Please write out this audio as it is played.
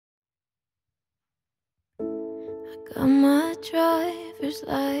Got my driver's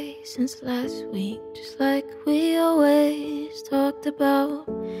license last week, just like we always talked about.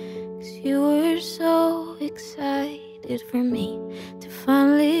 'Cause you were so excited for me to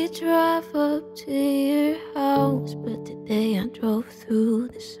finally drive up to your house. But today I drove through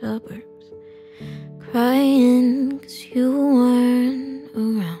the suburbs, crying 'cause you weren't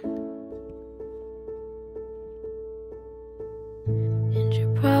around. And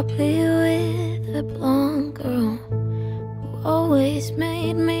you're probably with a blonde girl who always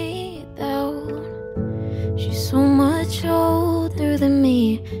made me doubt. She's so much older than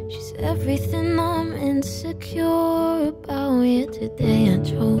me, she's everything I'm insecure about. Yet today I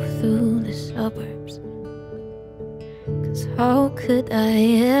drove through the suburbs, 'cause how could I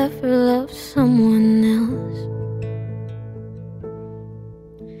ever love someone else?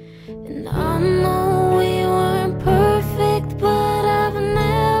 And I know we weren't perfect, but I've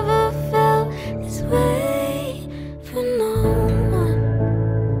never felt this way for no one.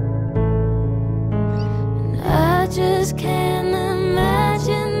 And I just can't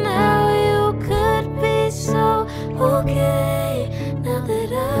imagine how you could be so okay now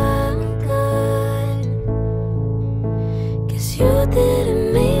that I'm gone. 'Cause you didn't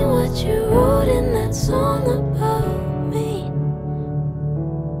mean what you wrote in that song about me.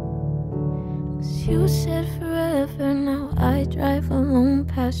 'Cause you said forever, now I drive alone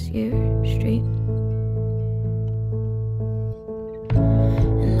past your street.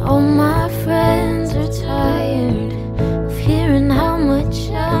 And all my friends are tired of hearing how much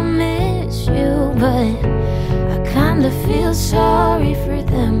I miss you. But I kinda feel sorry for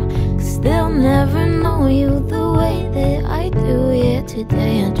them, 'cause they'll never know you the way that I do. Yeah,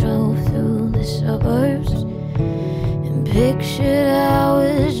 today I drove through the suburbs and pictured I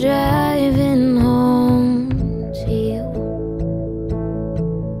was driving home to you.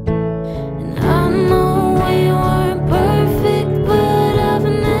 And I know we weren't perfect, but I've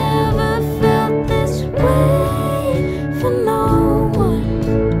never felt this way for no one.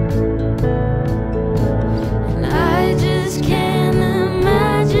 And I just can't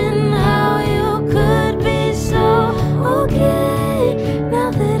imagine how you could be so okay now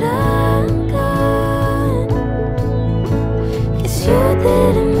that I'm gone. 'Cause you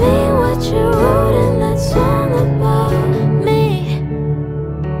didn't mean what you wrote in that song about me.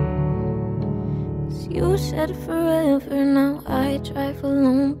 'Cause you said forever, now I drive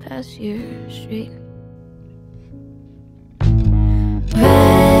alone past your street.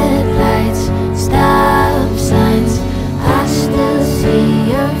 Red lights, stop signs, I still see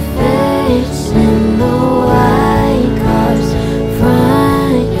your face in the white cars,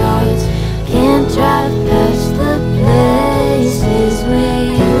 front yards. Can't drive past the places we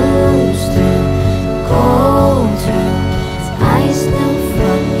used to go to. 'Cause I still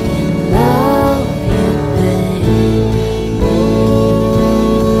fucking love you, babe.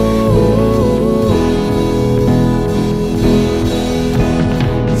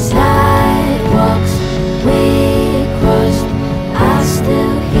 Sidewalks we crossed, I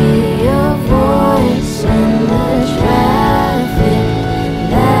still hear your voice in the traffic,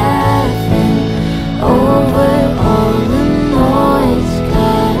 laughing over all the noise.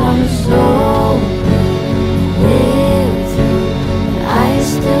 God, I'm so with you, but I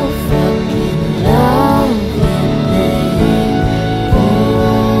still fucking love you, babe.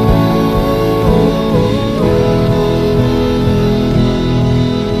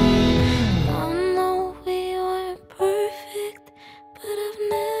 I know we weren't perfect, but I've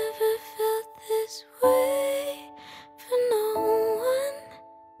never felt this way for no one.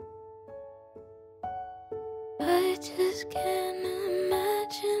 I just can't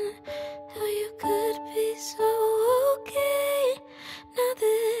imagine how you could be so okay now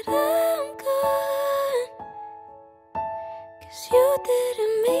that I'm gone. 'Cause you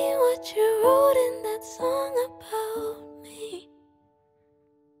didn't mean what you wrote in that song about me.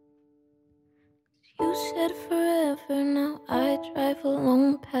 You said forever, now I drive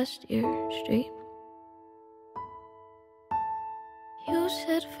alone past your street. You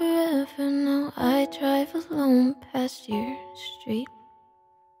said forever, now I drive alone past your street.